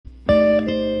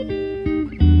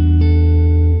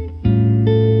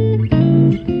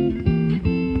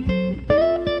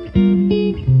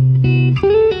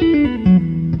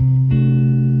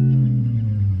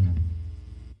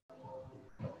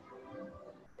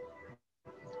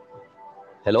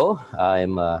Hello,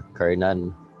 I'm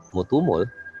Kernan Mutumol.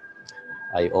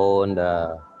 I own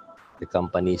the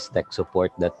company's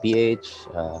TechSupport.ph,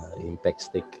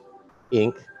 Impextech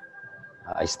Inc.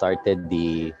 I started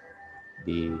the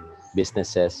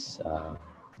businesses,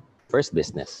 first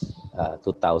business,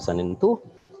 2002.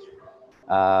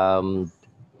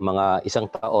 Mga isang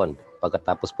taon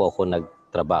pagkatapos po ako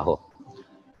nagtrabaho.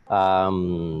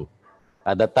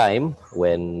 At the time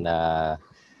when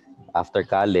after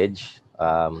college,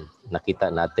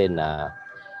 nakita natin na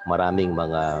maraming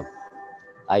mga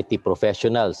IT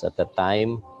professionals at the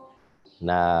time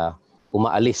na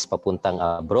umaalis papuntang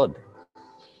abroad.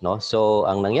 No? So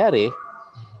ang nangyari,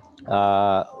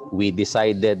 we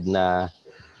decided na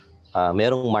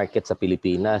merong market sa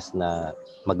Pilipinas na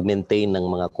mag-maintain ng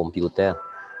mga computer.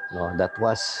 No? That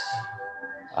was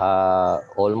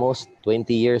almost 20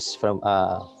 years from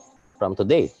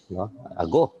today, no?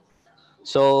 Ago.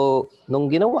 So,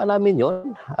 nung ginawa namin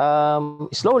yon,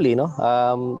 slowly, no,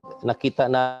 nakita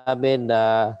namin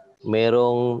na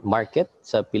merong market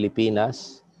sa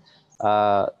Pilipinas.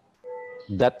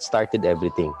 That started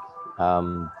everything.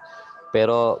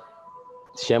 Pero,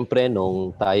 siyempre,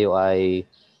 nung tayo ay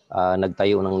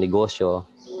nagtayo ng negosyo,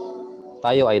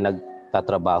 tayo ay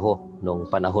nagtatrabaho nung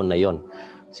panahon na yon.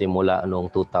 Simula nung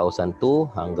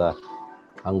 2002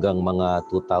 hanggang mga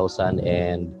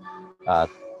 2010,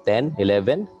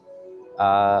 11,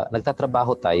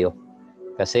 nagtatrabaho tayo.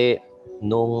 Kasi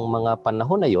nung mga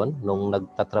panahon na yon, nung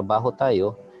nagtatrabaho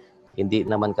tayo, hindi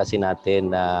naman kasi natin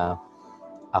na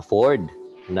afford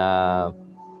na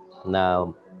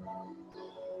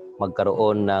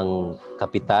magkaroon ng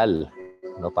kapital,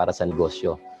 no, para sa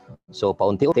negosyo. So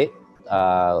paunti-unti,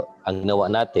 ang ginawa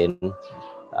natin,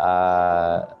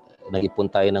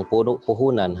 nag-ipon tayo ng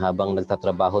puhunan habang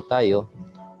nagtatrabaho tayo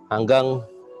hanggang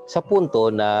sa punto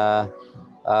na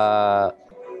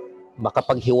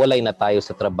makapaghiwalay na tayo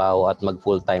sa trabaho at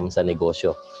mag-full-time sa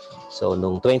negosyo. So,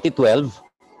 noong 2012,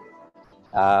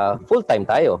 full-time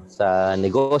tayo sa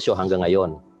negosyo hanggang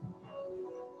ngayon.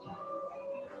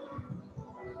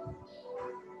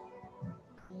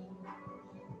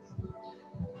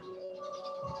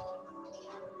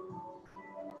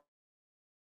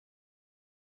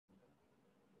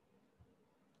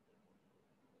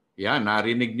 Yan,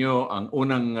 narinig nyo ang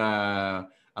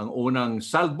unang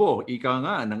salbo, ika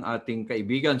nga, ng ating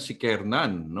kaibigan si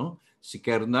Kernan. No? Si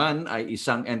Kernan ay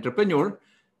isang entrepreneur.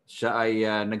 Siya ay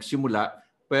nagsimula.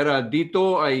 Pero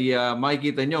dito ay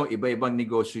makikita nyo iba-ibang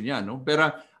negosyo niya. No?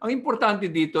 Pero ang importante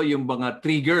dito yung mga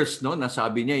triggers. No?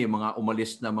 Nasabi niya yung mga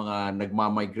umalis na mga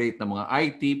nagmamigrate na mga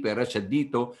IT. Pero siya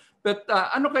dito. But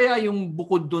ano kaya yung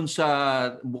bukod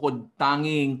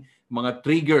tanging mga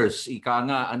triggers, ika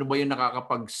nga, ano ba yung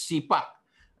nakakapagsipa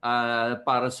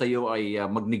para sa iyo ay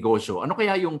magnegosyo? Ano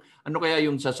kaya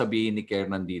yung sasabihin ni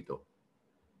Kernan dito?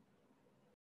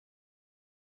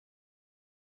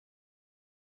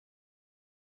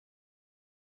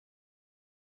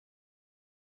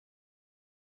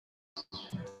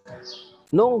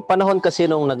 Nung panahon kasi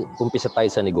nung nag-umpisa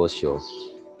tayo sa negosyo,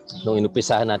 nung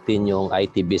inumpisahan natin yung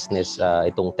IT business,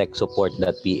 itong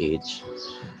TechSupport.ph,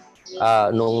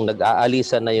 nung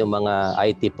nag-aalisan na yung mga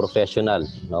IT professional,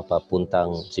 no,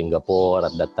 papuntang Singapore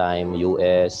at that time,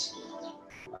 US,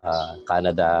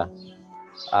 Canada,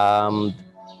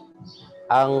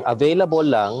 ang available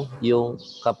lang yung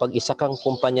kapag isa kang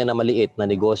kumpanya na maliit na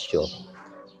negosyo,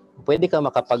 pwede ka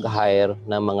makapag-hire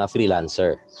ng mga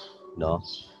freelancer, no?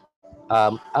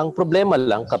 Ang problema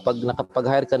lang kapag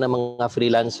nakapag-hire ka ng mga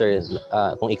freelancer,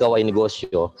 kung ikaw ay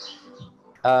negosyo,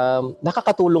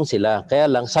 nakakatulong sila, kaya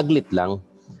lang saglit lang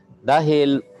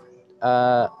dahil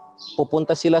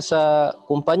pupunta sila sa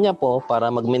kumpanya po para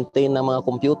mag-maintain ng mga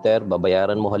computer,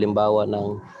 babayaran mo halimbawa ng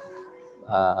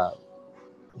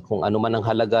kung ano man ang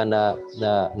halaga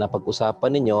na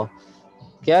pag-usapan ninyo,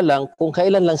 kaya lang kung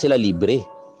kailan lang sila libre.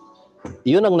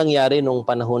 Yun ang nangyari nung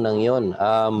panahon ng yun.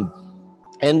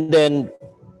 And then,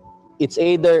 it's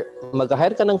either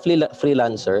mag-hire ka ng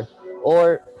freelancer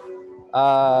or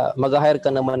mag-hire ka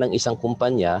naman ng isang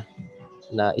kumpanya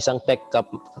na isang tech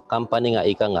company nga,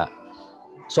 ika nga.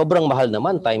 Sobrang mahal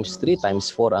naman, times 3,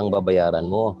 times 4 ang babayaran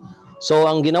mo. So,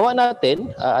 ang ginawa natin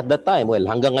at that time, well,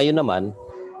 hanggang ngayon naman,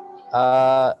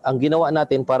 ang ginawa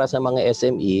natin para sa mga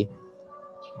SME,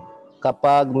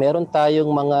 kapag meron tayong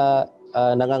mga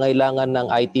nangangailangan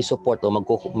ng IT support o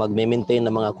mag-maintain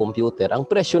ng mga computer, ang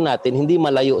presyo natin hindi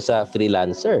malayo sa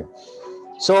freelancer.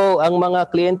 So, ang mga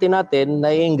kliyente natin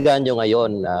naiengganyo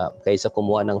ngayon kaysa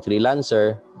kumuha ng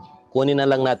freelancer, kunin na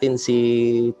lang natin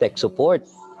si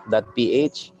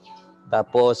TechSupport.ph.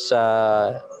 Tapos,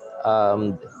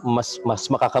 mas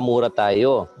makakamura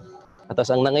tayo. At tas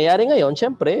ang nangyayari ngayon,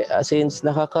 syempre, since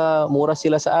nakakamura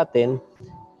sila sa atin,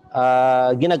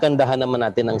 ginagandahan naman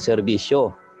natin ang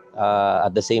serbisyo.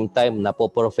 At the same time,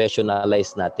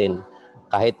 napo-professionalize natin.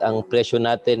 Kahit ang presyo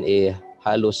natin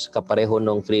halos kapareho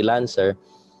ng freelancer,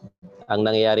 ang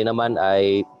nangyayari naman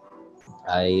ay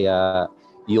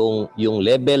yung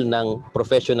level ng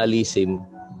professionalism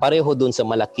pareho dun sa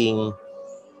malaking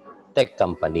tech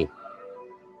company.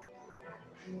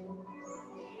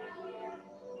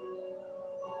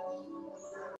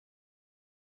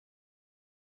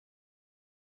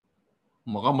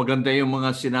 Mukhang maganda yung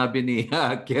mga sinabi ni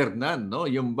Kernan, no?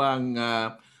 Yung bang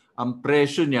ang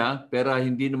presyo niya, pero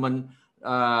hindi naman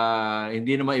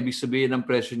ibig sabihin ng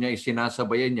presyo niya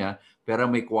isinasabayan niya, pero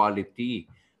may quality.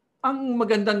 Ang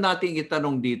magandang nating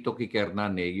itanong dito kay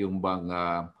Kernan yung bang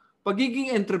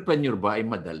pagiging entrepreneur ba ay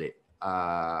madali?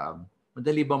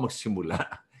 Madali ba magsimula?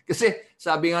 Kasi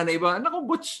sabi nga na iba, naku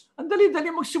Butch, ang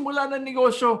dali-dali magsimula ng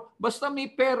negosyo. Basta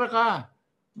may pera ka.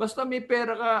 Basta may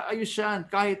pera ka, ayos yan.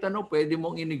 Kahit ano, pwede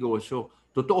mong inegosyo.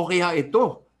 Totoo kaya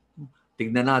ito?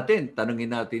 Tignan natin,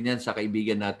 tanungin natin yan sa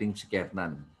kaibigan natin si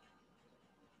Kernan.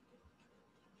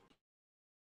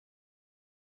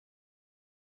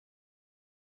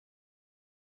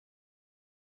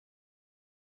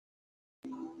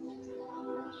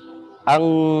 Ang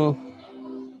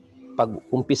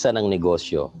pag-umpisa ng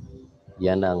negosyo,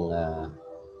 yan ang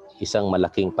isang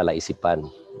malaking palaisipan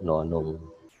nung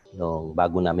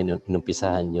bago namin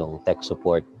inumpisahan yung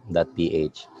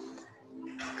techsupport.ph.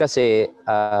 Kasi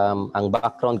ang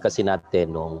background kasi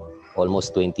natin nung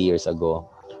almost 20 years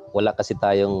ago, wala kasi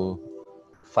tayong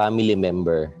family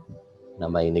member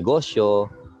na may negosyo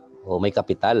o may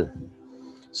kapital.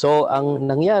 So ang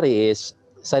nangyari is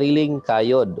sariling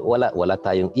kayod, wala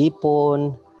tayong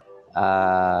ipon,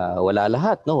 wala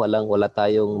lahat, no? Wala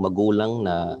tayong magulang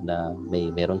na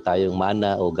meron tayong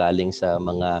mana o galing sa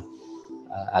mga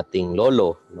ating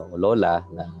lolo, no, lola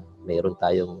na meron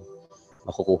tayong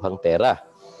makukuhang pera.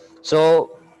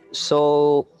 So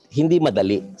hindi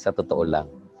madali sa totoo lang.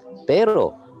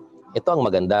 Pero ito ang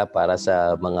maganda para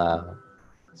sa mga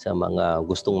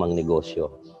gustong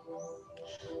mangnegosyo.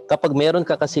 Kapag meron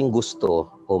ka kasing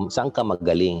gusto o saan ka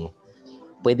magaling,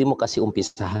 pwede mo kasi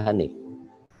umpisahan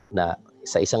na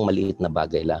sa isang maliit na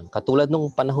bagay lang. Katulad nung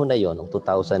panahon na yon, noong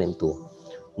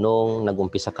 2002, nung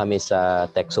nag-umpisa kami sa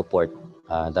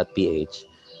techsupport.ph,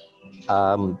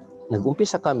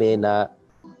 nag-umpisa kami na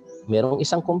merong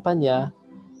isang kumpanya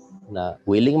na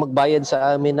willing magbayad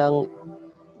sa amin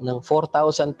ng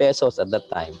 4,000 pesos at that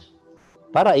time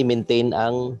para i-maintain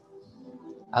ang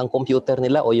computer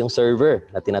nila o yung server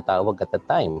na tinatawag at that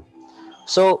time.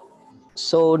 So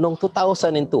nung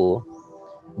 2002,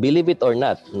 believe it or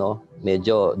not, no,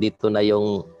 medyo dito na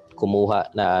yung kumuha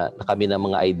na kami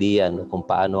ng mga idea kung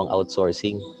paano ang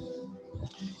outsourcing.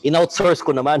 In-outsource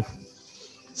ko naman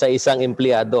sa isang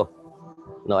empleyado,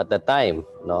 no, at that time,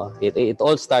 no. It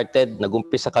all started,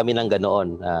 nag-umpisa kami ng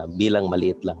ganoon, bilang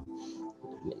maliit lang.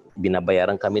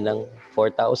 Binabayaran kami ng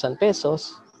 4,000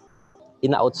 pesos.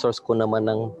 Ina-outsource ko naman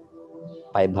ng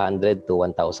 500 to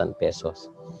 1,000 pesos.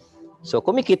 So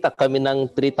kumikita kami ng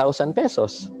 3,000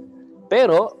 pesos.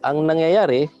 Pero ang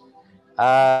nangyayari,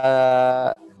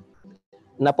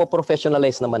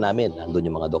 napo-professionalize naman namin. Nandun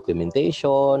yung mga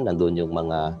documentation, nandun yung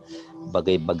mga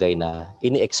bagay-bagay na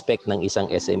ini-expect ng isang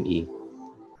SME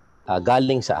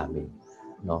galing sa amin.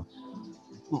 No?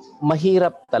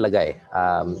 Mahirap talaga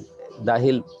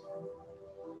dahil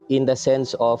in the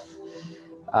sense of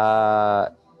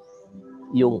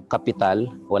yung kapital,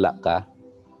 wala ka.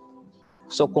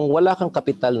 So kung wala kang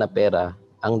kapital na pera,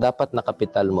 ang dapat na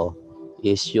kapital mo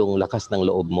is yung lakas ng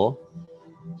loob mo,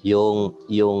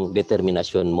 yung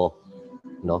determinasyon mo,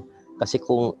 no? Kasi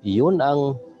kung yun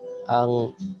ang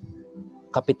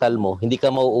kapital mo, hindi ka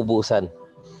mauubusan.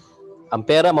 Ang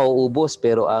pera mauubos,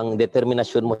 pero ang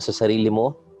determinasyon mo sa sarili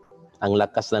mo, ang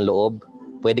lakas ng loob,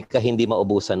 pwede ka hindi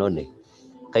maubusan nun .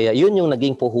 Kaya yun yung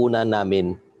naging puhunan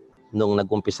namin nung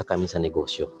nag-umpisa kami sa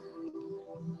negosyo.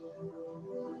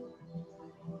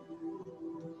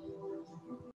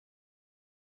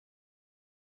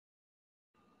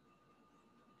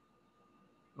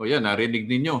 O yan, narinig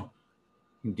ninyo.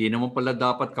 Hindi naman pala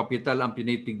dapat kapital ang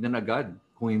pinitignan agad,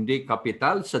 kung hindi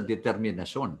kapital sa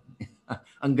determinasyon.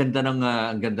 ang ganda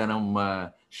ng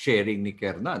sharing ni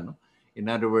Kernan, no? In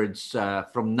other words,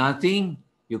 from nothing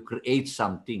you create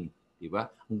something, di ba?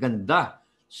 Ang ganda.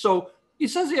 So,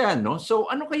 isa siya, no?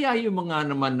 So, ano kaya yung mga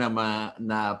naman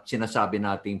na sinasabi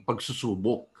nating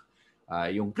pagsusubok?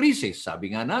 Yung crisis,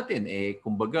 sabi nga natin,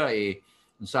 kumbaga,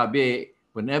 sabi,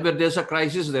 whenever there's a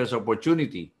crisis, there's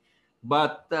opportunity.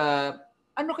 But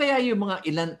Ano kaya yung mga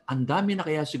ang dami na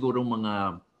kaya sigurong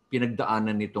mga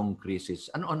pinagdaanan nitong krisis?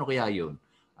 Ano kaya yun?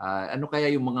 Ano kaya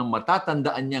yung mga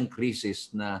matatandaan niyang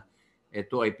krisis na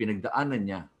ito ay pinagdaanan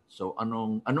niya? So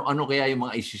ano kaya yung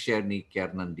mga i-share ni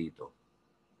Kiernan dito?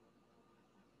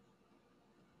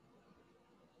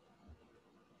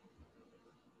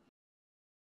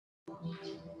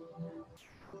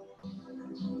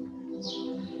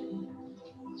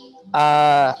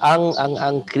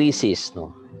 Ang krisis,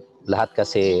 no. Lahat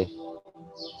kasi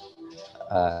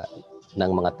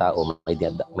ng mga tao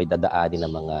may dadaanin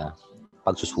ng mga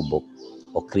pagsusubok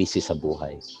o krisis sa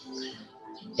buhay.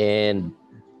 And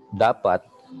dapat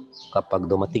kapag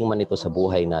dumating man ito sa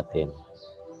buhay natin,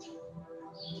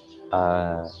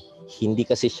 hindi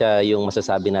kasi siya yung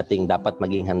masasabi nating dapat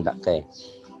maging handa ka eh.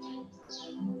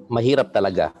 Mahirap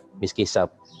talaga, miski sa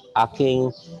aking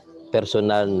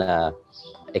personal na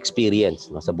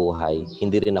experience, no, sa buhay,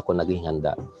 hindi rin ako naging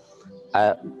handa.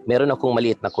 Meron akong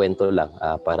maliit na kwento lang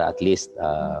para at least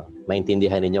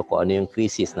maintindihan ninyo kung ano yung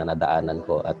krisis na nadaanan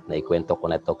ko at naikwento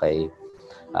ko na ito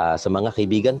sa mga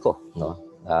kaibigan ko, no?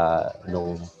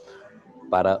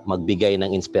 Para magbigay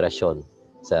ng inspirasyon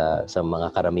sa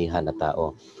mga karamihan na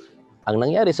tao. Ang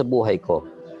nangyari sa buhay ko,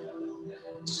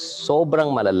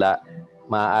 sobrang malala,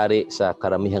 maaari sa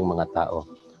karamihang mga tao.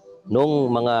 Noong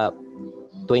mga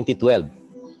 2012,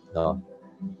 no?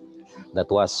 That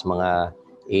was mga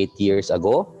 8 years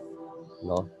ago,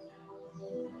 no?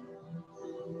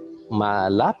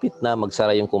 Malapit na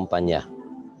magsara yung kumpanya,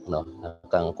 no?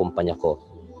 Ang kumpanya ko,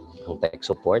 ang tech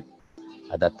support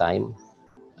at that time,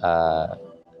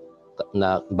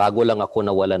 na bago lang ako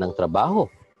nawala ng trabaho,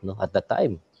 no, at that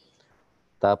time.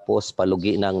 Tapos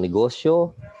palugi ng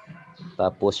negosyo,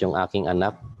 tapos yung aking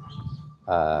anak,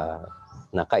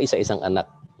 na kaisa-isang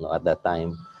anak, no, at that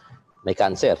time, may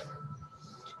cancer.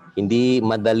 Hindi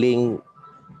madaling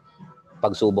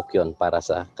pagsubok yon para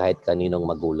sa kahit kaninong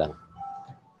magulang.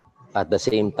 At the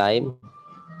same time,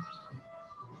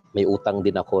 may utang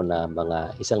din ako na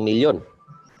mga 1 milyon.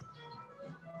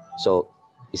 So,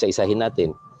 isa-isahin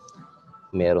natin.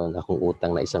 Meron akong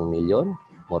utang na 1 milyon,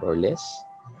 more or less.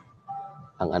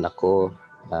 Ang anak ko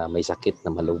may sakit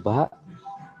na malubha.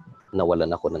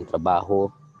 Nawalan ako ng trabaho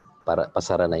para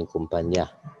pasara na yung kumpanya.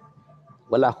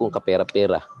 Wala akong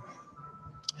kapera-pera.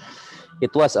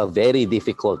 It was a very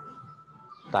difficult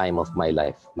time of my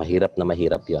life. Mahirap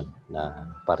yon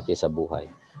na parte sa buhay.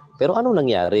 Pero ano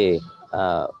nangyari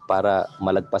para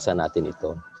malagpasan natin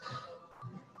ito?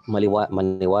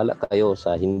 Maniwala kayo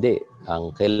sa hindi.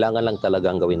 Ang kailangan lang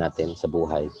talagang gawin natin sa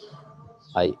buhay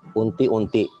ay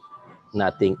unti-unti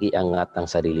nating iangat ang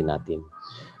sarili natin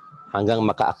hanggang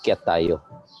makaakyat tayo.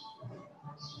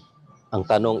 Ang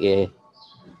tanong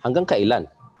hanggang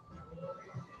kailan?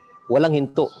 Walang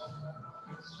hinto.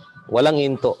 Walang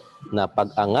hinto na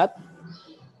pag-angat,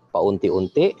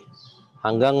 paunti-unti,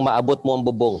 hanggang maabot mo ang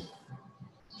bubong,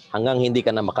 hanggang hindi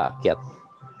ka na makaakyat.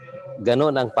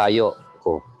 Ganon ang payo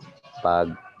ko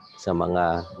pag sa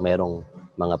mga merong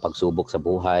mga pagsubok sa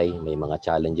buhay, may mga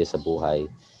challenges sa buhay,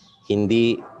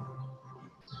 hindi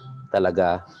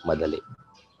talaga madali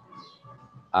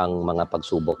ang mga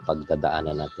pagsubok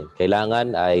pagdadaanan natin.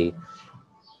 Kailangan ay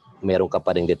meron ka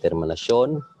pa ring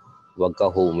determinasyon, huwag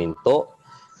ka huminto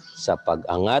sa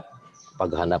pag-angat,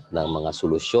 paghanap ng mga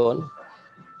solusyon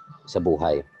sa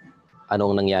buhay.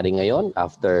 Anong nangyari ngayon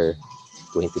after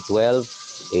 2012,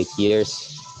 8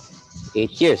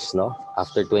 years, no?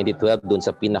 After 2012, dun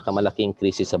sa pinakamalaking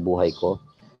krisis sa buhay ko,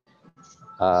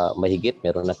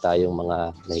 meron na tayong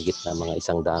mahigit na mga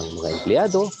 100 mga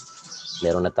empleyado.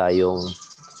 Meron na tayong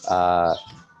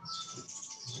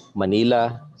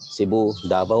Manila, Cebu,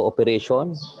 Davao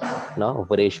operation, no?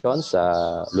 Operations sa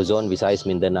Luzon, Visayas,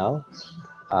 Mindanao.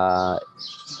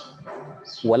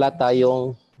 Wala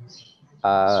tayong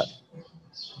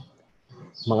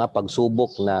mga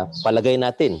pagsubok na palagay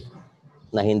natin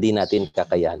na hindi natin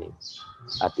kakayanin.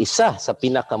 At isa sa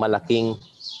pinakamalaking,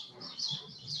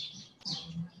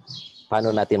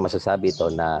 paano natin masasabi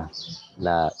ito, na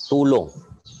tulong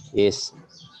is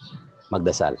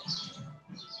magdasal.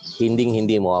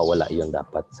 Hindi mawawala yon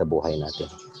dapat sa buhay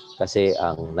natin. Kasi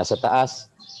ang nasa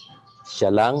taas, siya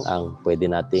lang ang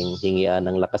pwede nating hingian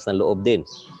ng lakas ng loob din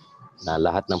na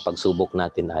lahat ng pagsubok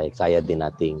natin ay kaya din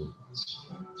nating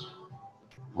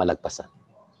malagpasan.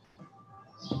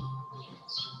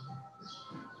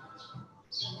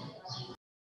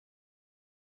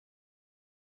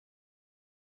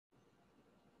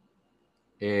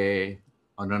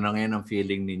 Ano na ngayon ang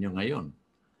feeling ninyo ngayon?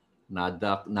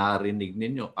 Narinig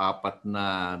ninyo, 4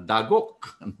 na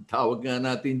dagok. Ang tawag nga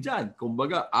natin dyan.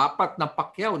 Kumbaga, 4 na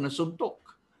pakyaw na suntok.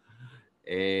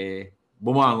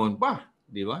 Bumangon pa.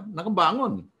 Di ba?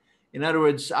 Nakabangon. In other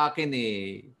words, sa akin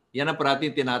yan ang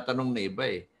parating tinatanong na iba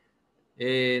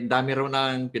dami raw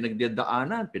ng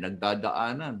pinagdadaanan.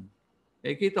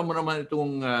 Kita mo naman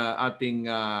itong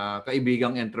ating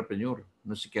kaibigang entrepreneur,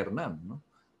 no, si Kernan, no?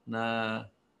 Na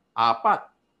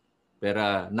 4.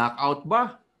 Pero knockout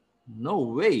ba?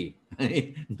 No way.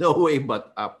 No way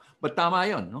but up. But tama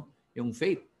yun, no? Yung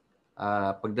faith,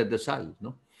 pagdadasal,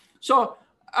 no? So,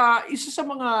 isa sa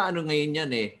mga ngayon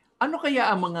yan ano kaya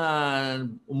ang mga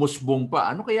umusbong pa?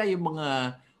 Ano kaya yung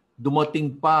mga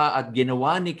dumating pa at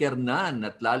ginawa ni Kernan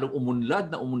at lalong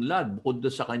umunlad bukod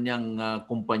sa kanyang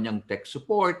kumpanyang tech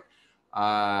support?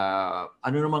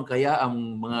 Ano naman kaya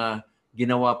ang mga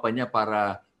ginawa pa niya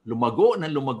para lumago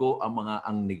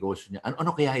ang negosyo niya?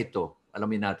 Ano kaya ito?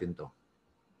 Alamin natin to.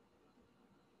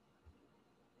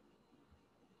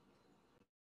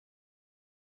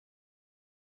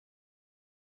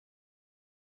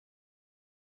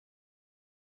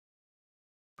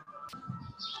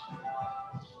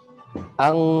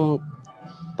 Ang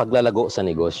paglalago sa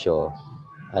negosyo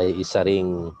ay isa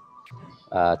ring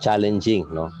challenging,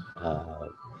 no?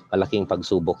 Malaking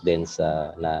pagsubok din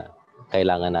na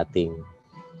kailangan nating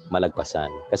malagpasan.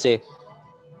 Kasi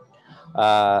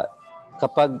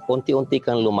kapag unti-unti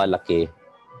kang lumalaki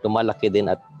din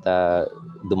at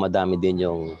dumadami din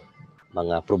yung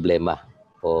mga problema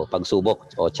o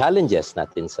pagsubok o challenges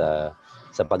natin sa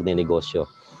pagnenegosyo.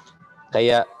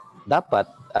 Kaya dapat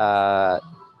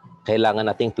kailangan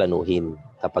nating planuhin.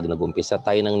 Kapag nag-umpisa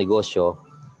tayo ng negosyo,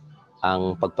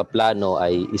 ang pagpaplano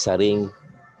ay isa ring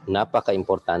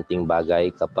napaka-importanting bagay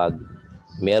kapag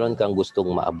meron kang gustong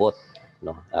maabot,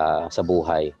 no, sa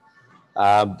buhay.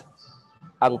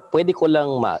 Ang pwede ko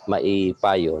lang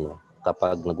maipayo, no,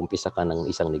 kapag nag-umpisa ka ng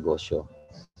isang negosyo,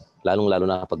 lalong-lalo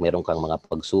na kapag meron kang mga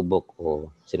pagsubok o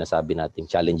sinasabi nating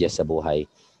challenges sa buhay,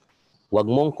 huwag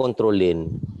mong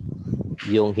kontrolin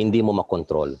yung hindi mo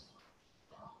makontrol.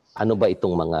 Ano ba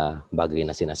itong mga bagay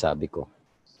na sinasabi ko?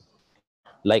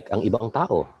 Like ang ibang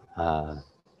tao,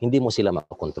 hindi mo sila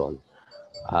makontrol.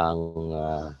 Ang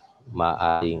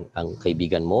maaring ang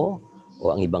kaibigan mo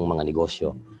o ang ibang mga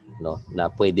negosyo, no,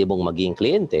 na pwede mong maging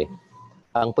kliyente.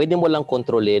 Ang pwede mo lang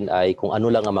kontrolin ay kung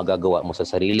ano lang ang magagawa mo sa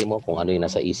sarili mo, kung ano yung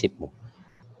nasa isip mo.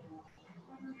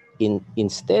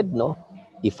 Instead, no,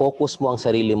 i-focus mo ang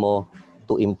sarili mo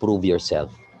to improve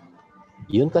yourself.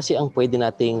 Yun kasi ang pwede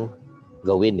nating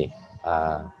gawin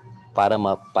para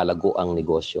mapalago ang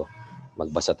negosyo.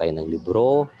 Magbasa tayo ng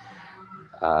libro,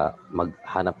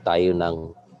 maghanap tayo ng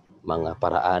mga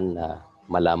paraan na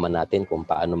malaman natin kung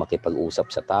paano makipag-usap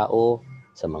sa tao,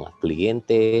 sa mga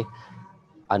kliyente,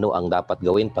 ano ang dapat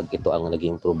gawin pag ito ang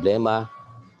naging problema.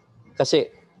 Kasi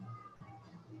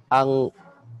ang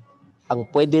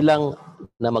pwede lang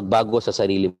na magbago sa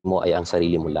sarili mo ay ang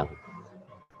sarili mo lang.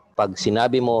 Pag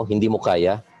sinabi mo hindi mo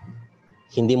kaya,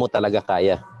 hindi mo talaga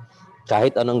kaya.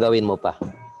 Kahit anong gawin mo pa.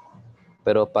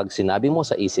 Pero pag sinabi mo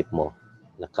sa isip mo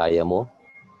na kaya mong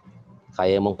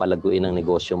palaguin ang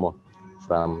negosyo mo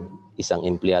from isang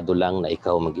empleyado lang na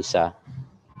ikaw mag-isa,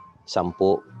 10,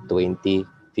 20,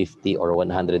 50 or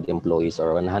 100 employees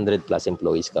or 100 plus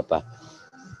employees ka pa,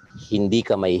 hindi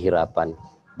ka mahihirapan.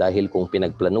 Dahil kung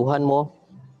pinagplanuhan mo,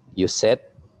 you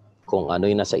set kung ano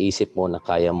yung nasa isip mo na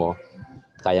kaya mo,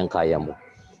 kayang-kaya mo.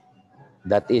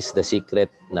 That is the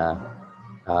secret na,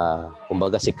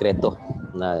 kumbaga sikreto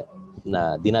na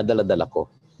dinadala-dala ko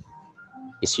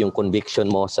is yung conviction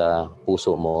mo sa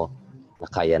puso mo na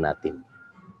kaya natin.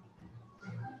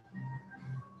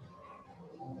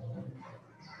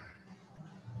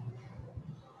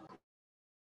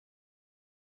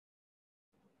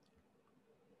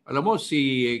 Alam mo, si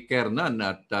Kernan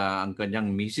at ang kanyang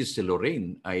Mrs. si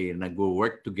Lorraine ay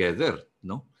nag-work together,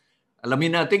 no?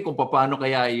 Alamin natin kung paano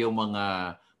kaya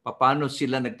paano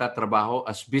sila nagtatrabaho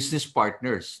as business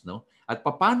partners, no? At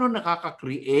paano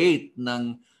nakaka-create ng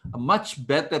a much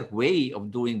better way of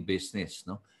doing business,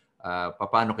 no?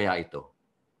 Paano kaya ito?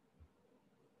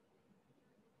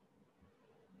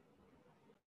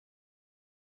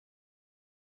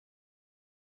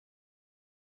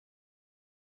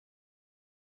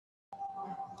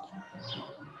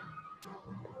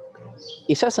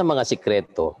 Isa sa mga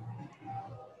sikreto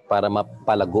para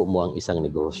mapalago mo ang isang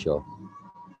negosyo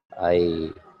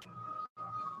ay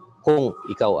kung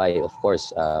ikaw ay, of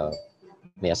course,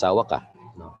 may asawa ka,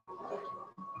 no,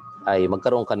 ay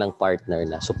magkaroon ka ng partner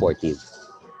na supportive.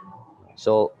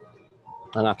 So,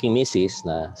 ang aking misis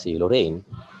na si Lorraine,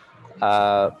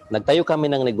 nagtayo kami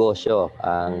ng negosyo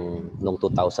noong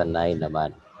 2009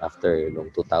 naman. After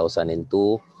noong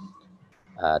 2002,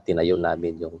 tinayo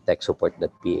namin yung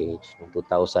techsupport.ph. Noong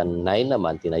 2009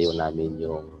 naman, tinayo namin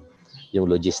yung yung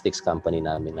logistics company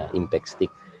namin na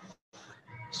Impextic.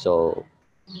 So,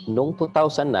 noong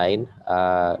 2009,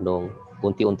 nung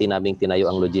unti-unti naming tinayo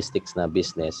ang logistics na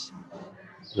business,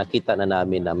 nakita na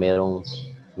namin na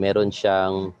meron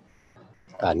siyang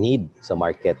need sa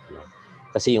market. No?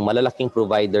 Kasi yung malalaking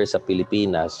provider sa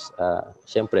Pilipinas,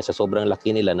 syempre sa sobrang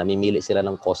laki nila, namimili sila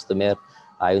ng customer,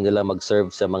 ayaw nila mag-serve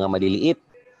sa mga maliliit.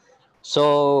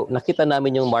 So, nakita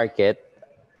namin yung market,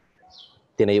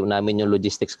 tinayo namin yung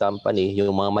logistics company,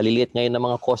 yung mga maliliit ngayon na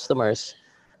mga customers,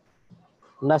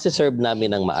 nasi-serve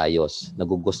namin ng maayos.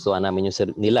 Nagugustuhan namin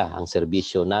nila ang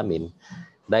serbisyo namin.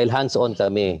 Dahil hands-on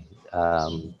kami,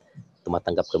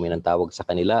 tumatanggap kami ng tawag sa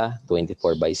kanila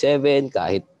 24/7,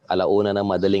 kahit alauna ng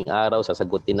madaling araw,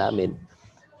 sasagutin namin.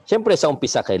 Siyempre sa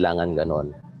umpisa kailangan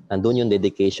ganon. Nandun yung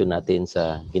dedication natin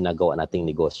sa ginagawa nating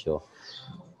negosyo.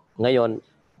 Ngayon,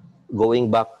 going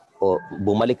back,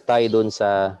 bumalik tayo doon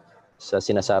sa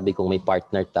sinasabi kong may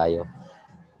partner tayo,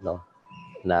 no?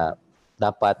 Na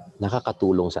dapat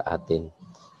nakakatulong sa atin.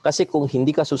 Kasi kung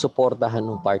hindi ka susuportahan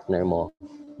ng partner mo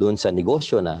doon sa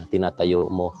negosyo na tinatayo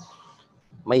mo,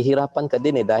 may hirapan ka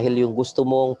din dahil yung gusto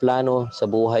mong plano sa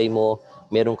buhay mo,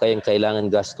 meron kayong kailangan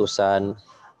gastusan,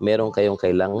 meron kayong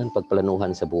kailangan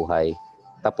pagplanuhan sa buhay.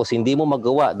 Tapos hindi mo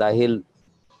magawa dahil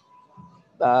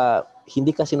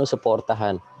hindi ka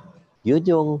sinusuportahan. Yun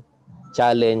yung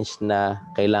challenge na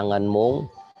kailangan mong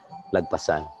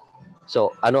lagpasan.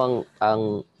 So, ano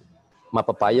ang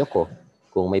mapapayo ko?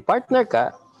 Kung may partner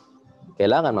ka,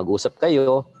 kailangan mag-usap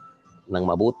kayo ng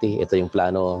mabuti. Ito yung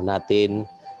plano natin.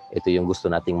 Ito yung gusto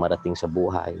nating marating sa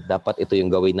buhay. Dapat ito yung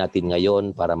gawin natin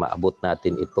ngayon para maabot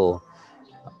natin ito.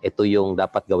 Ito yung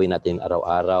dapat gawin natin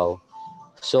araw-araw.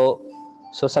 So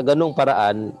sa ganung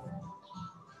paraan,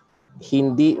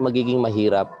 hindi magiging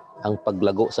mahirap ang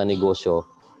paglago sa negosyo,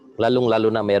 lalong-lalo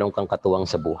na meron kang katuwang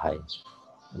sa buhay.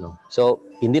 So,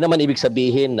 hindi naman ibig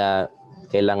sabihin na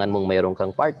kailangan mong mayroon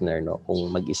kang partner, no?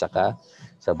 Kung mag-isa ka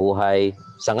sa buhay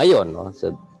sa ngayon, no?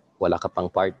 So, wala ka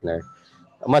pang partner,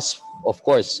 of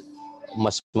course,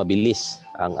 mas mabilis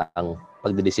ang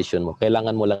pagdedesisyon mo.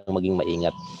 Kailangan mo lang maging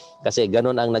maingat. Kasi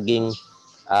ganun ang naging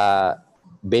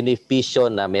benepisyo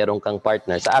na meron kang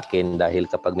partner sa akin, dahil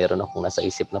kapag meron akong nasa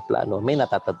isip na plano, may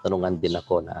natatanungan din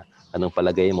ako na anong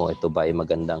palagay mo, ito ba ay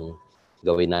magandang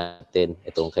gawin natin,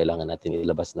 itong kailangan natin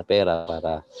ilabas na pera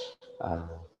para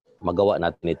magawa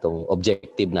natin itong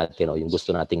objective natin o yung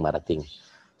gusto nating marating.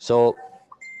 So,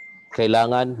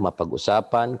 kailangan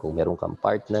mapag-usapan. Kung meron kang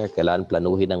partner, kailangan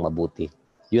planuhin ng mabuti.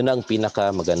 Yun ang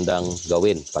pinaka magandang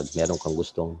gawin pag meron kang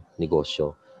gustong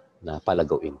negosyo na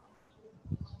palagawin.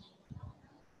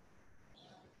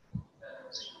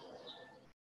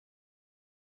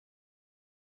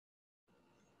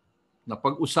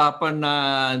 Napag-usapan na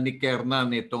ni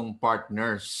Kernan itong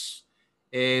partners.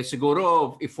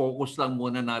 Siguro i-focus lang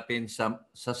muna natin sa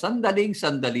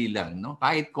sandaling-sandali lang, no?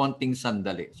 Kahit konting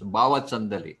sandali, sa bawat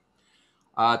sandali.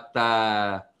 At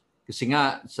kasi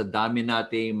nga sa dami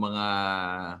nating mga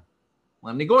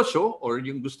negosyo or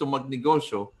yung gusto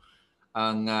magnegosyo,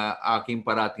 ang aking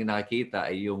parating nakikita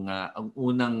ay yung ang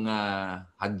unang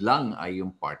hadlang ay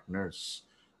yung partners.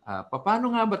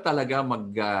 Paano nga ba talaga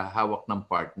maghawak ng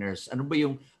partners? Ano ba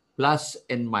yung plus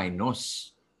and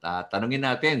minus? Tanungin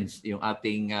natin yung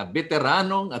ating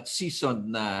veteranong at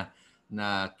seasoned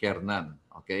na Kernan.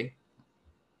 Okay?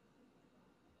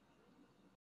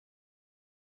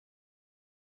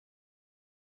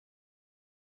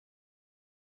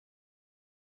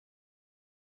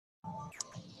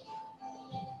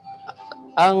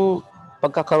 Ang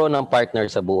pagkakaroon ng partner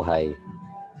sa buhay,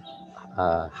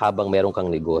 habang meron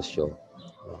kang negosyo,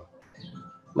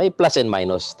 may plus and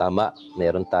minus, tama.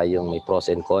 Meron tayong may pros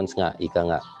and cons nga,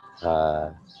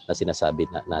 na sinasabi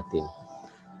natin.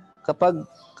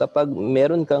 Kapag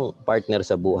meron kang partner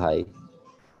sa buhay,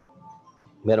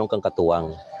 meron kang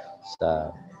katuwang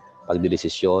sa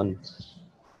pagdedesisyon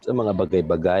sa mga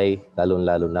bagay-bagay,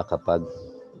 lalo-lalo na kapag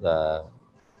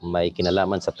may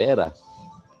kinalaman sa pera.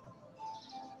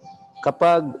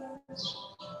 Kapag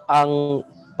ang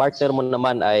partner mo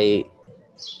naman ay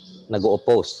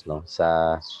nag-o-oppose, no,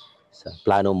 sa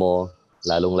plano mo,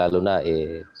 lalong-lalo na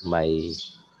may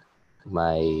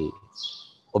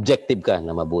objective ka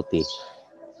na mabuti.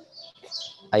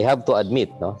 I have to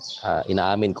admit, no,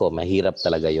 inaamin ko, mahirap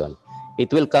talaga 'yon. It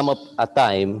will come up a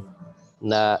time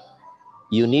na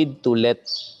you need to let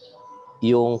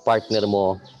yung partner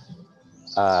mo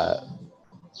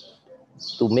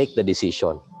to make the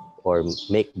decision or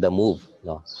make the move,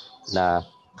 no, na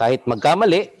kahit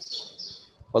magkamali,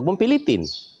 wag mong pilitin.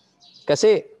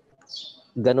 Kasi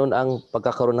ganun ang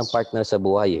pagkakaroon ng partner sa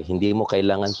buhay. Hindi mo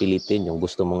kailangan pilitin yung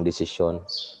gusto mong desisyon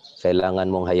kailangan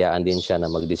mong hayaan din siya na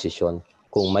magdesisyon.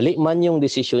 Kung mali man yung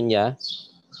desisyon niya,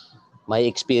 may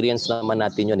experience naman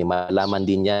natin yun. Malaman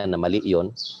din niya na mali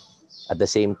yun. At the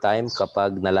same time,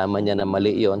 kapag nalaman niya na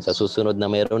mali yun, sa susunod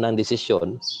na mayroon ng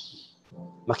desisyon,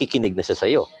 makikinig na siya sa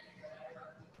iyo.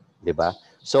 'Di ba?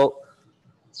 So,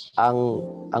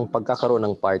 ang pagkakaroon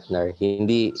ng partner,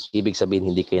 hindi ibig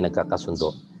sabihin hindi kayo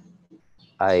nagkakasundo,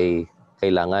 ay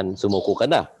kailangan sumuko ka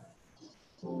na.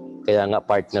 Kaya nga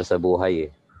partner sa buhay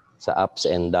eh. Sa ups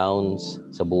and downs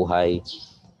sa buhay,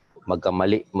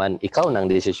 magkamali man ikaw ng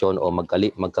desisyon o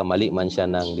magkamali man siya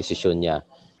ng desisyon niya,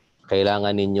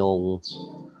 kailangan ninyong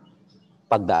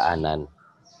pagdaanan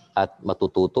at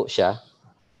matututo siya,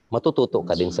 matututo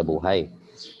ka din sa buhay.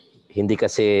 Hindi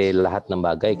kasi lahat ng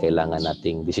bagay kailangan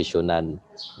nating desisyonan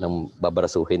ng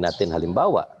babarasuhin natin,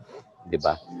 halimbawa, 'di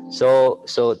ba? So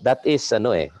that is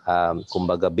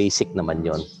kumbaga basic naman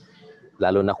 'yon.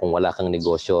 Lalo na kung wala kang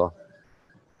negosyo,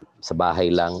 sa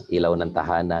bahay lang, ilaw ng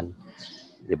tahanan,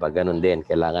 'di ba? Ganun din,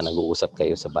 kailangan nag-uusap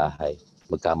kayo sa bahay.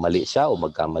 Magkamali siya o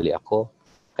magkamali ako,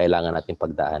 kailangan nating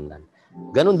pagdaanan.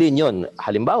 Ganun din 'yon.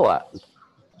 Halimbawa,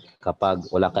 kapag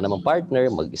wala ka namang partner,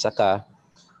 mag-isa ka,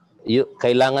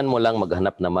 kailangan mo lang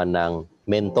maghanap naman ng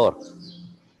mentor.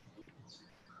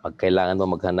 Kailangan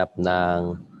mo maghanap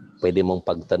ng pwede mong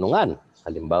pagtanungan.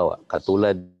 Halimbawa,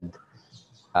 katulad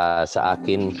sa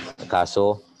akin,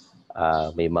 kaso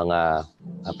may mga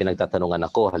pinagtatanungan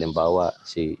ako. Halimbawa,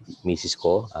 si Mrs.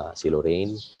 ko, si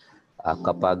Lorraine.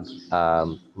 Kapag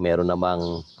meron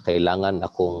namang kailangan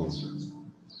akong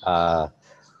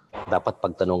dapat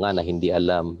pagtanungan na hindi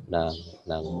alam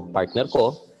ng partner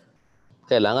ko,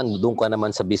 kailangan doon ka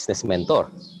naman sa business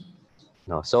mentor.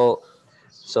 No? So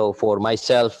for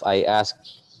myself, I ask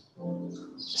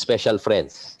special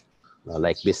friends, no,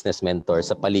 like business mentor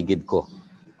sa paligid ko.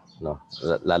 No?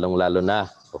 Lalong-lalo na,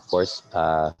 of course,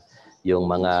 yung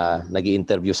mga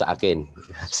nag-i-interview sa akin,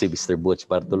 si Mr. Butch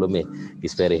Bartolome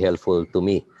is very helpful to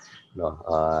me. No?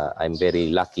 I'm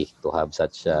very lucky to have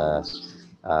such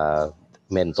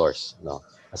mentors. No?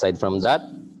 Aside from that,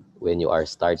 when you are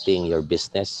starting your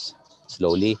business,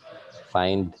 slowly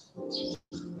find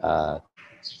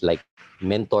like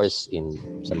mentors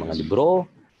sa mga libro,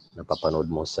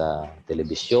 napapanood mo sa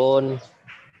telebisyon,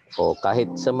 o kahit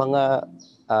sa mga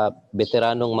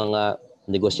veteranong mga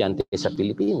negosyante sa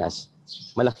Pilipinas.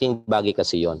 Malaking bagay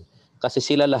kasi yon. Kasi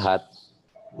sila lahat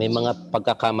may mga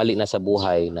pagkakamali na sa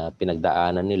buhay na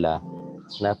pinagdaanan nila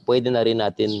na pwede na rin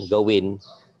natin gawin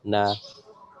na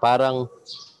parang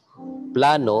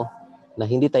plano na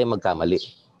hindi tayo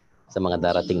magkamali sa mga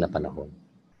darating na panahon.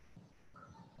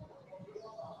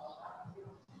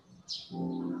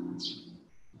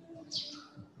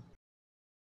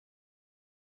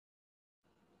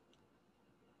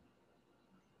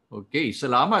 Okay,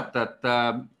 salamat. At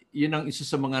yun ang isa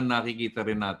sa mga nakikita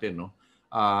rin natin. No?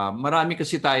 Marami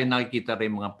kasi tayo nakikita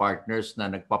rin mga partners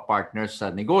na nagpa-partners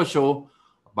sa negosyo,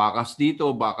 bakas dito,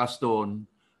 bakas doon.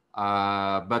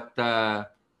 But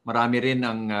marami rin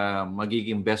ang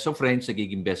magiging best of friends,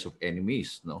 magiging best of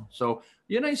enemies. No? So,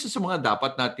 yun ang isa sa mga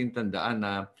dapat natin tandaan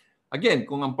na, again,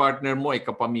 kung ang partner mo ay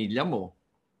kapamilya mo,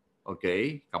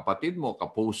 okay, kapatid mo,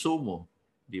 kapuso mo,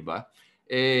 di ba?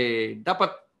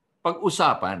 Dapat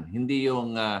pag-usapan, hindi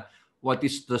yung what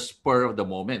is the spur of the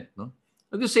moment. No?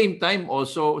 At the same time,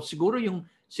 also, siguro yung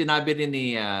sinabi rin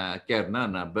ni Kerna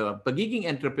na pagiging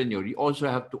entrepreneur, you also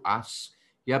have to ask,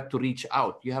 you have to reach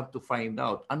out, you have to find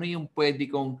out ano yung pwede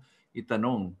kong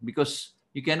itanong because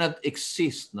you cannot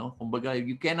exist, no? Kumbaga,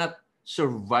 you cannot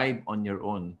survive on your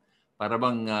own. Para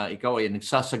bang ikaw ay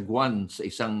nagsasagwan sa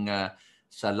isang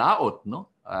sa laot,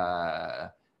 no?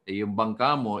 Yung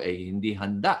bangka mo ay hindi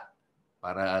handa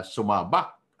para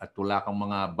sumabak at wala kang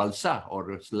mga balsa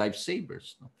or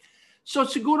lifesavers. No? So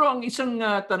siguro ang isang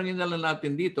tanongin na lang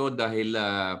natin dito dahil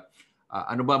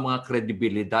ano ba mga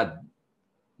kredibilidad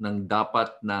ng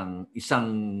dapat ng isang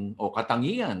o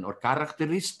katangian or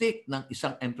characteristic ng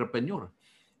isang entrepreneur.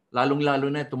 Lalong-lalo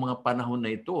na itong mga panahon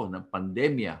na ito ng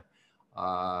pandemya.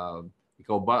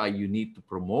 Ikaw ba ay you need to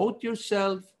promote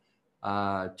yourself?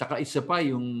 Tsaka isa pa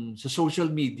yung sa social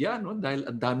media, no? Dahil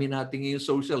ang dami nating yung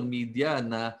social media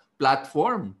na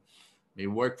platform. May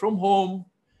work from home,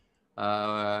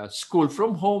 school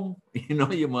from home,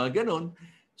 yung mga ganun.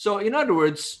 So in other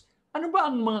words, ano ba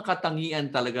ang mga katangian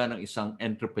talaga ng isang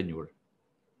entrepreneur?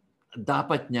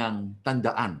 Dapat niyang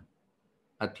tandaan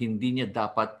at hindi niya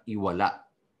dapat iwala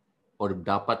or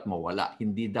dapat mawala.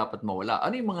 Hindi dapat mawala.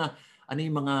 Ano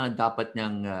yung mga dapat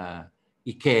niyang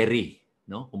i-carry?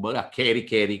 No? Kumbaga, carry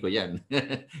ko yan.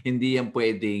 Hindi yan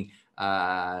pwedeng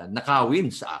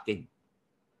nakawin sa akin.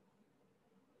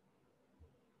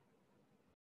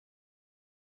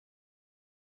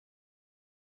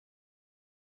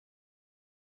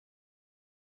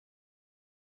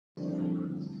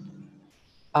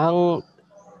 Ang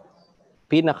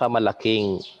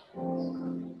pinakamalaking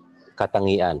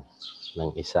katangian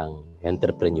ng isang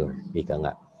entrepreneur, ika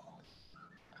nga,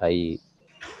 ay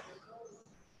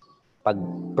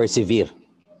pag-persevere,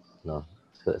 no?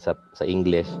 Sa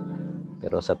English,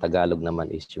 pero sa Tagalog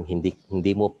naman is yung hindi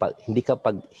ka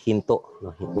paghinto,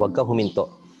 no? Huwag kang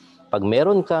huminto. Pag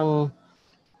meron kang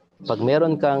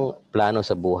plano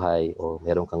sa buhay o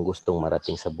meron kang gustong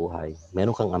marating sa buhay,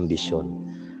 meron kang ambisyon,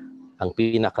 ang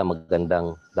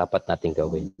pinakamagandang dapat nating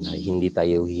gawin ay hindi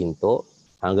tayo hihinto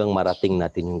hanggang marating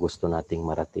natin yung gusto nating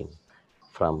marating.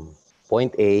 From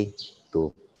point A to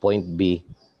point B,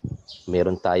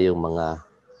 meron tayong mga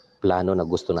plano na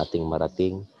gusto nating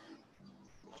marating.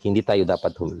 Hindi tayo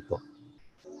dapat huminto.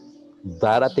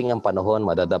 Darating ang panahon,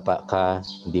 madadapa ka,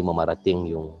 hindi mo marating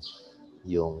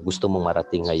yung gusto mong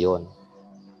marating ngayon.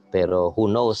 Pero who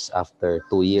knows, after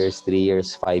 2 years, 3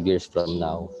 years, 5 years from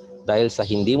now, dahil sa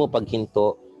hindi mo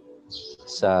paghinto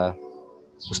sa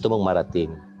gusto mong marating,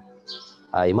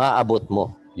 ay maaabot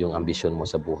mo yung ambisyon mo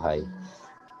sa buhay.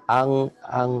 Ang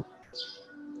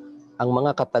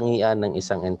mga katangian ng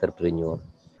isang entrepreneur,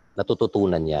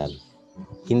 natututunan yan.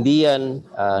 Hindi yan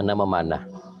namamana.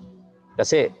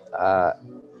 Kasi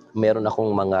meron akong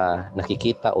mga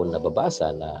nakikita o nababasa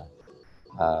na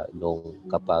nung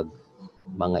kapag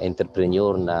mga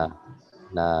entrepreneur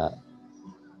na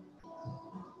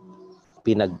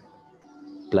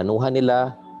pinagplanuhan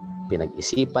nila,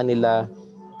 pinag-isipan nila,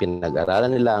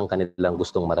 pinag-aralan nila ang kanilang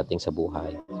gustong marating sa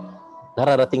buhay,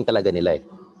 nararating talaga nila eh.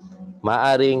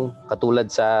 Maaring katulad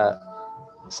sa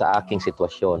aking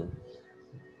sitwasyon,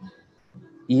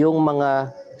 yung mga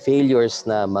failures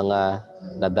na mga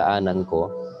nadaanan ko,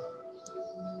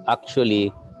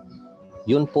 actually,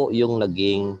 yun po yung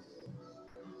naging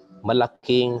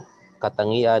malaking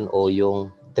katangian o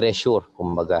yung treasure,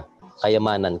 kumbaga,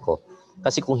 kayamanan ko.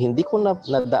 Kasi kung hindi ko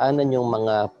nadaanan yung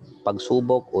mga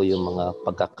pagsubok o yung mga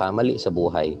pagkakamali sa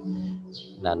buhay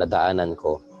na nadaanan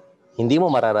ko, hindi mo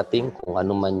mararating kung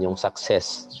ano man yung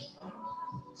success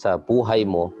sa buhay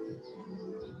mo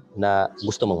na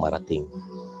gusto mong marating.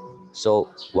 So,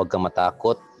 huwag kang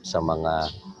matakot sa mga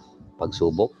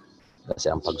pagsubok kasi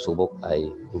ang pagsubok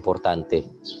ay importante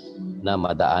na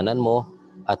madaanan mo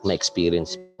at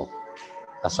ma-experience mo.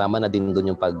 Kasama na din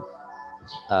doon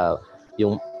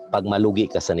yung pagmalugi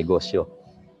ka sa negosyo.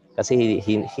 Kasi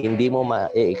hindi mo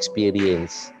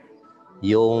ma-experience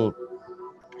yung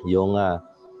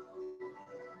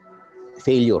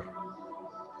failure.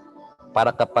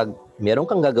 Para kapag meron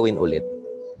kang gagawin ulit,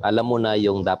 alam mo na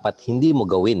yung dapat hindi mo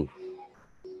gawin.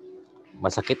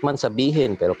 Masakit man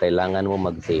sabihin, pero kailangan mo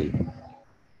mag-fail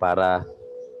para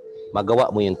magawa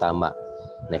mo yung tama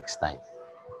next time.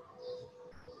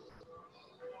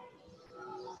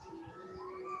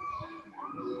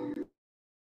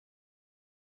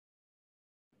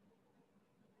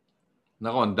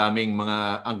 Nako,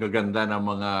 ang gaganda ng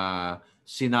mga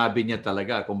sinabi niya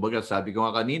talaga. Kumbaga, sabi ko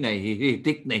nga kanina,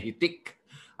 hihitik na hitik.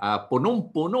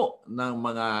 Punong-puno ng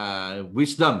mga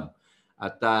wisdom.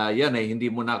 At yan ay hindi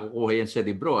mo nakukuha yan sa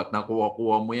libro at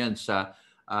nakuha mo yan sa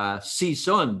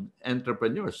seasoned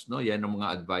entrepreneurs. No? Yan ang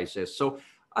mga advices. So,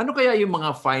 ano kaya yung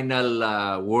mga final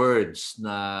words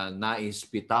na nais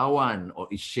bitawan o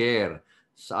i-share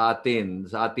sa ating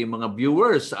mga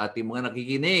viewers, sa ating mga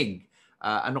nakikinig?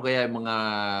 Ano kaya yung mga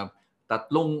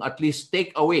tatlong at least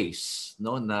takeaways,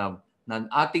 no, na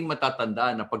ating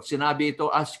matatandaan na pag sinabi ito,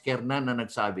 si Kernan na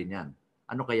nagsabi niyan.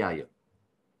 Ano kaya yun?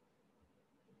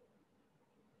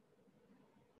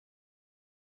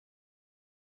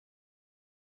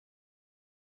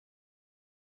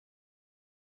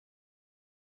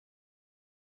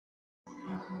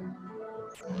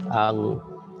 Ang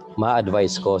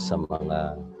ma-advise ko sa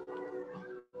mga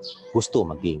gusto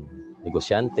maging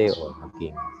negosyante o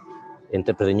maging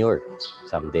entrepreneur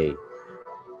someday,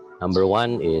 number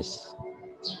 1 is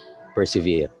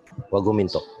persevere. Huwag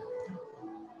huminto.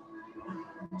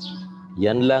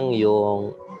 Yan lang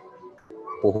yung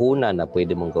puhunan na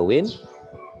pwede mong gawin,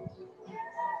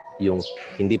 yung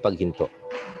hindi paghinto.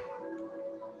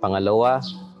 Pangalawa,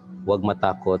 huwag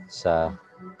matakot sa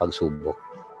pagsubok.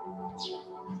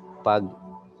 Pag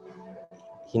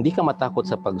hindi ka matakot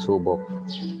sa pagsubok,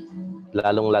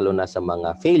 lalong-lalo na sa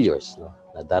mga failures, no,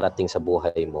 na darating sa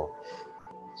buhay mo,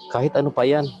 kahit ano pa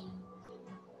yan,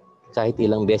 kahit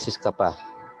ilang beses ka pa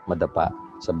madapa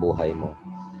sa buhay mo,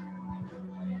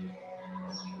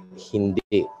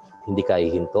 hindi ka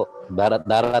hihinto.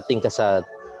 Darating ka sa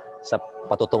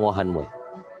patutunguhan mo.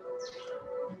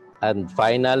 And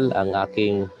final, ang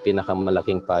aking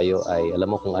pinakamalaking payo ay,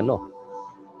 alam mo kung ano,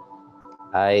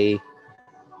 ay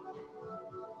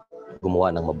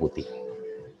gumawa ng mabuti.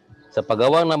 Sa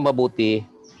paggawa ng mabuti,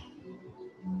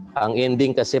 ang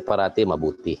ending kasi parati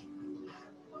mabuti.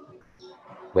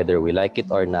 Whether we like it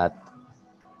or not,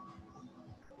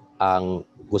 ang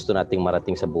gusto nating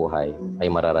marating sa buhay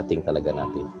ay mararating talaga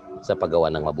natin sa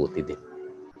paggawa ng mabuti din.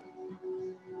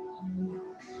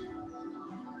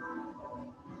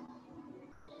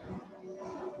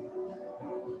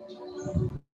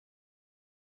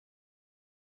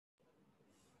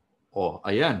 Oh,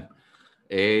 ayan.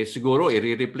 Siguro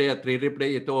i-replay at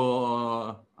re-replay ito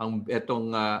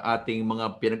itong ating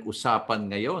mga pinag-usapan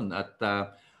ngayon. At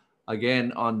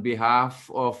again, on behalf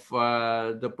of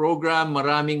the program,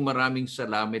 maraming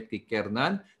salamat kay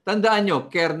Kernan. Tandaan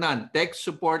nyo, Kernan,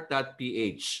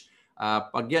 techsupport.ph.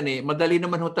 Pag yan madali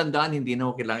naman ho tandaan, hindi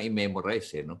na ho kailangan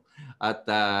i-memorize. No? At,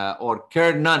 or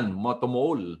Kernan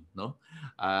Motomol. No?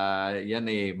 Yan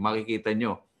makikita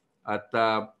nyo. At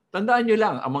tandaan nyo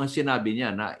lang ang mga sinabi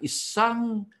niya na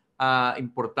isang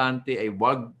importante ay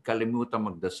huwag kalimutan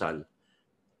magdasal.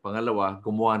 Pangalawa,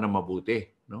 gumawa ng mabuti.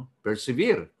 No?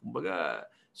 Persevere. Kumbaga,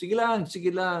 sige lang.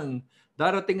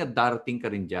 Darating at darating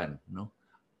ka rin dyan. No?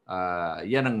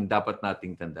 Yan ang dapat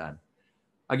nating tandaan.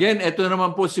 Again, ito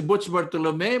naman po si Butch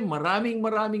Bartolome.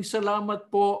 Maraming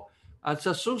salamat po. At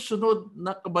sa susunod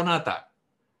na kabanata,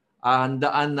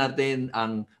 handaan natin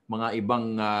ang mga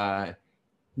ibang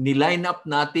niline up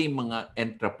natin mga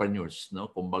entrepreneurs,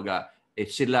 no? Kumbaga,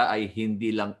 sila ay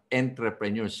hindi lang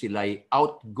entrepreneurs, sila ay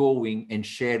outgoing and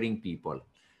sharing people.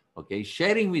 Okay?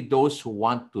 Sharing with those who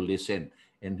want to listen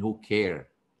and who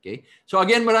care. Okay? So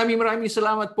again, maraming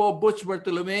salamat po, Butch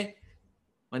Bartolome.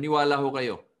 Maniwala ho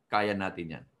kayo, kaya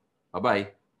natin yan.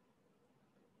 Bye-bye.